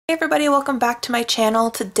Hey everybody, welcome back to my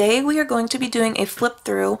channel. Today we are going to be doing a flip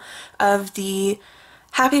through of the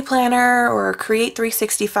Happy Planner or Create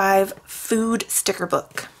 365 food sticker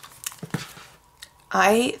book.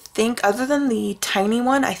 I think, other than the tiny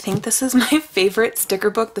one, I think this is my favorite sticker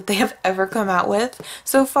book that they have ever come out with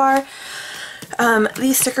so far.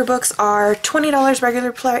 These sticker books are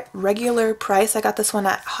 $20 regular price. I got this one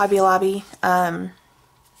at Hobby Lobby, but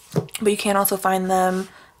you can also find them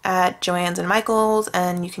at Joann's and Michael's,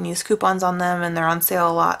 and you can use coupons on them, and they're on sale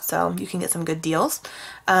a lot, so you can get some good deals.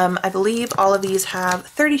 I believe all of these have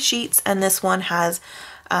 30 sheets, and this one has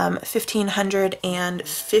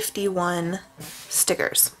 1,551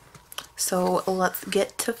 stickers. So let's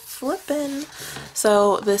get to flipping.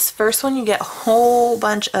 So this first one, you get a whole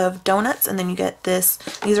bunch of donuts, and then you get this.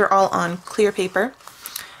 These are all on clear paper.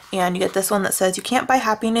 And you get this one that says you can't buy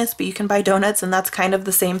happiness, but you can buy donuts, and that's kind of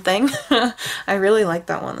the same thing. I really like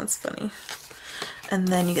that one. That's funny. And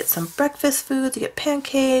then you get some breakfast foods. You get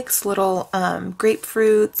pancakes, little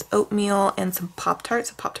grapefruits, oatmeal, and some Pop-Tarts.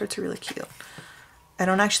 The Pop-Tarts are really cute. I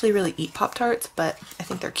don't actually really eat Pop-Tarts, but I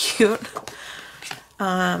think they're cute.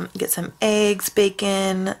 Get some eggs,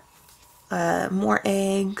 bacon, more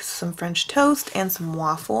eggs, some French toast, and some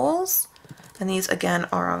waffles. And these, again,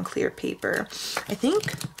 are on clear paper. I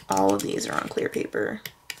think all of these are on clear paper.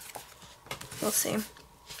 We'll see.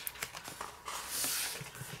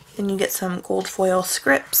 Then you get some gold foil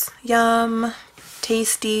scripts. Yum,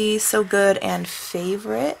 tasty, so good, and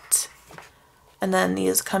favorite. And then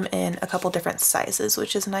these come in a couple different sizes,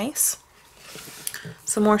 which is nice.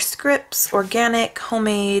 Some more scripts, organic,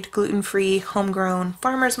 homemade, gluten-free, homegrown,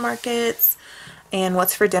 farmers markets, and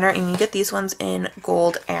what's for dinner. And you get these ones in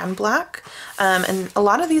gold and black, and a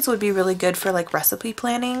lot of these would be really good for like recipe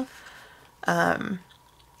planning,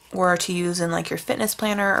 or to use in like your fitness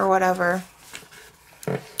planner or whatever.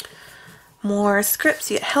 More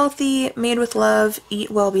scripts. You get healthy, made with love,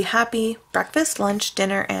 eat well, be happy, breakfast, lunch,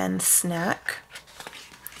 dinner, and snack.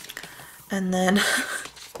 And then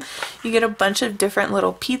you get a bunch of different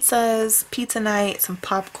little pizzas, pizza night, some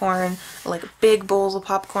popcorn, like big bowls of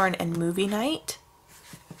popcorn, and movie night.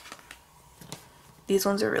 These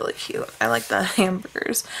ones are really cute. I like the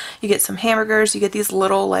hamburgers. You get some hamburgers. You get these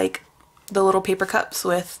little, like, the little paper cups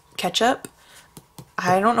with ketchup.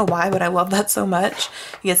 I don't know why, but I love that so much.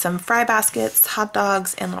 You get some fry baskets, hot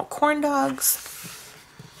dogs, and little corn dogs.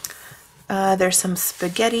 There's some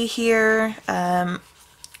spaghetti here,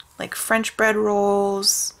 like French bread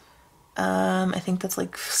rolls. I think that's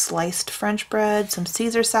like sliced French bread, some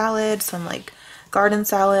Caesar salad, some like garden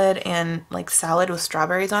salad, and like salad with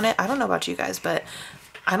strawberries on it. I don't know about you guys, but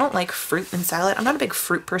I don't like fruit in salad. I'm not a big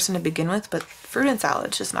fruit person to begin with, but fruit in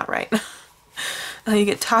salad's just not right. You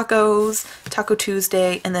get tacos, Taco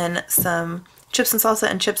Tuesday, and then some chips and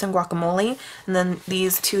salsa and chips and guacamole. And then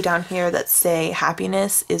these two down here that say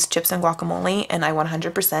happiness is chips and guacamole, and I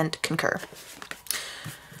 100% concur.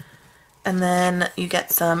 And then you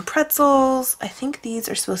get some pretzels. I think these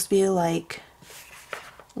are supposed to be like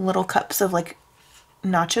little cups of like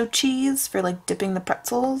nacho cheese for like dipping the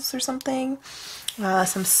pretzels or something.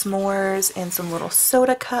 Some s'mores and some little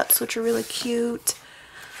soda cups, which are really cute.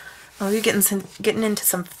 Oh, you're getting into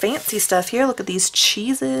some fancy stuff here. Look at these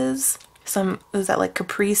cheeses. Some, is that like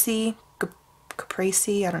caprese?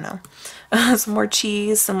 Caprese? I don't know. Some more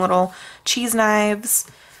cheese, some little cheese knives,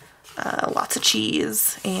 lots of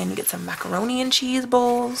cheese, and you get some macaroni and cheese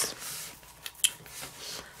bowls.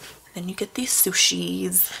 And then you get these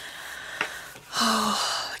sushis.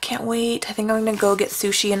 Oh, I can't wait. I think I'm gonna go get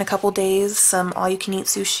sushi in a couple days. Some all-you-can-eat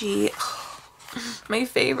sushi. Oh, my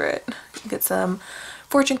favorite. Get some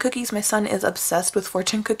fortune cookies. My son is obsessed with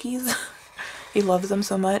fortune cookies. He loves them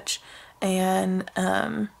so much. And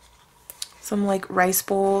some like rice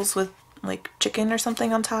bowls with like chicken or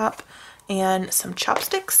something on top, and some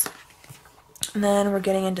chopsticks. And then we're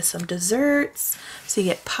getting into some desserts. So you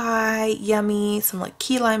get pie, yummy, some like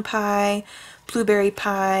key lime pie, blueberry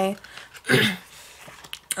pie.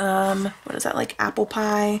 What is that, like apple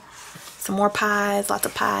pie, some more pies, lots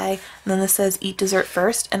of pie. And then this says eat dessert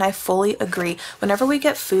first, and I fully agree. Whenever we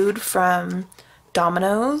get food from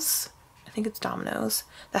Domino's, I think it's Domino's,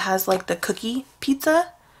 that has like the cookie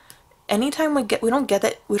pizza, anytime we don't get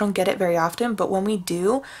it very often, but when we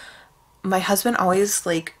do, my husband always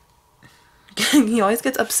like he always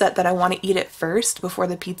gets upset that I want to eat it first before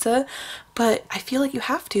the pizza, but I feel like you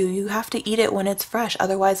have to eat it when it's fresh,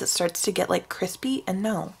 otherwise it starts to get like crispy, and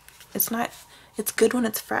no, it's not. It's good when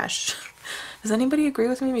it's fresh. Does anybody agree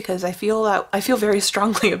with me? Because I feel very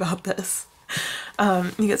strongly about this.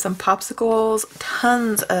 You get some popsicles,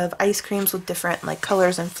 tons of ice creams with different like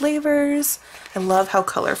colors and flavors. I love how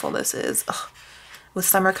colorful this is. Ugh. with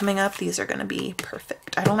summer coming up, these are gonna be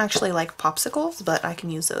perfect. I don't actually like popsicles, but I can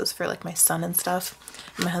use those for like my son and stuff,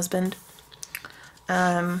 and my husband.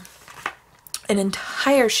 An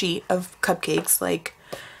entire sheet of cupcakes. Like,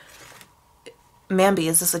 Mambi,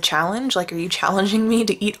 is this a challenge? Like, are you challenging me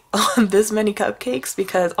to eat this many cupcakes?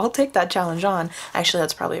 Because I'll take that challenge on. Actually,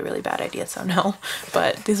 that's probably a really bad idea, so no.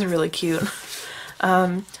 But these are really cute.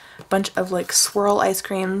 Bunch of like swirl ice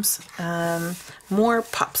creams, more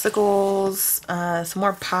popsicles, some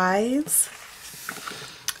more pies,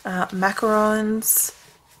 macarons.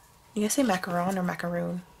 You guys say macaron or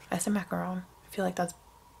macaroon? I say macaron. I feel like that's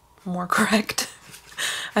more correct.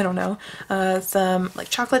 I don't know. Some like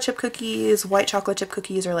chocolate chip cookies, white chocolate chip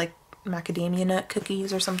cookies, or like macadamia nut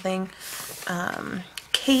cookies or something.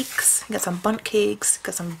 Cakes. Got some bundt cakes.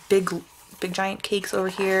 Got some big giant cakes over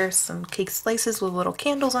here. Some cake slices with little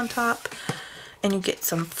candles on top. And you get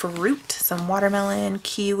some fruit, some watermelon,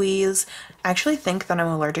 kiwis. I actually think that I'm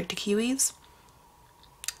allergic to kiwis,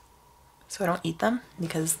 so I don't eat them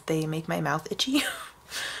because they make my mouth itchy.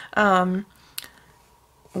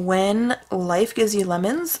 When life gives you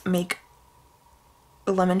lemons, make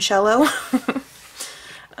limoncello.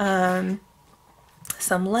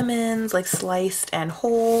 Some lemons, like sliced and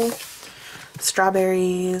whole.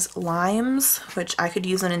 Strawberries, limes, which I could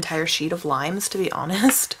use an entire sheet of limes, to be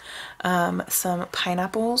honest. Some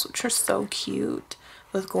pineapples, which are so cute,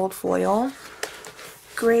 with gold foil.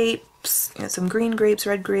 Grapes, you know, some green grapes,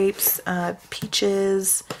 red grapes,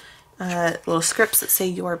 peaches, little scripts that say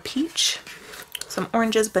your peach. Some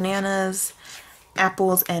oranges, bananas,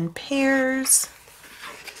 apples, and pears.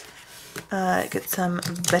 Get some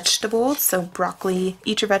vegetables, so broccoli,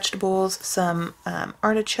 eat your vegetables, some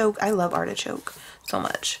artichoke. I love artichoke so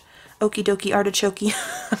much. Okie dokie artichoke.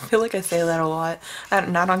 I feel like I say that a lot.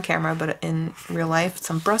 Not on camera, but in real life.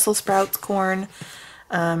 Some Brussels sprouts, corn,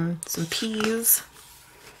 some peas,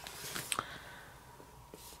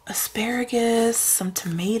 asparagus, some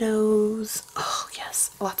tomatoes. Oh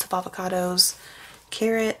yes, lots of avocados,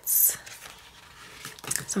 carrots,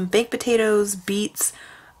 some baked potatoes, beets.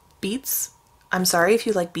 Beets, I'm sorry if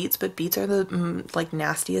you like beets, but beets are the like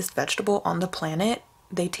nastiest vegetable on the planet.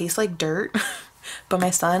 They taste like dirt, but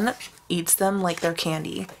my son eats them like they're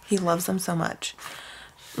candy. He loves them so much.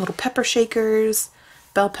 Little pepper shakers,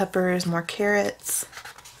 bell peppers, more carrots,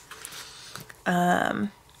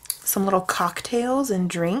 some little cocktails and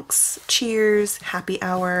drinks. Cheers, happy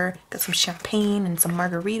hour. Got some champagne and some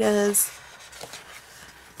margaritas.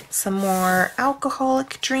 Some more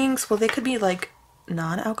alcoholic drinks. Well, they could be like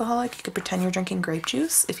non-alcoholic. You could pretend you're drinking grape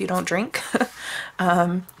juice if you don't drink.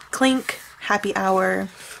 Clink, happy hour.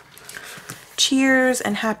 Cheers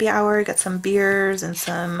and happy hour. Got some beers and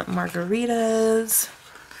some margaritas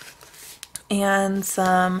and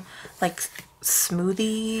some like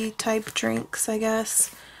smoothie type drinks, I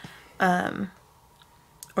guess, or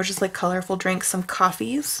just like colorful drinks. Some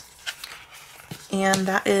coffees. And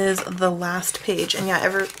that is the last page. And yeah,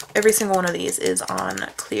 every single one of these is on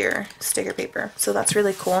clear sticker paper. So that's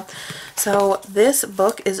really cool. So this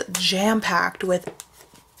book is jam-packed with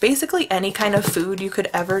basically any kind of food you could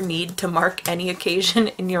ever need to mark any occasion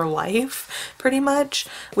in your life, pretty much,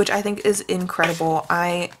 which I think is incredible.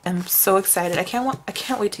 I am so excited. I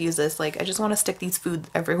can't wait to use this. Like, I just want to stick these foods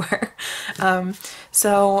everywhere.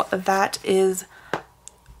 So that is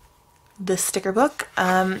the sticker book.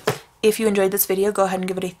 If you enjoyed this video, go ahead and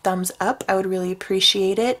give it a thumbs up. I would really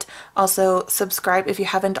appreciate it. Also, subscribe if you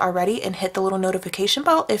haven't already and hit the little notification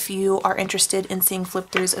bell if you are interested in seeing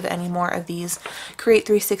flip-throughs of any more of these Create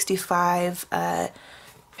 365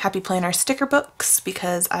 Happy Planner sticker books,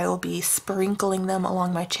 because I will be sprinkling them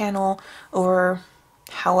along my channel over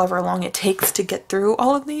however long it takes to get through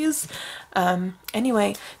all of these.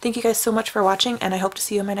 Anyway, thank you guys so much for watching, and I hope to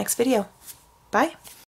see you in my next video. Bye!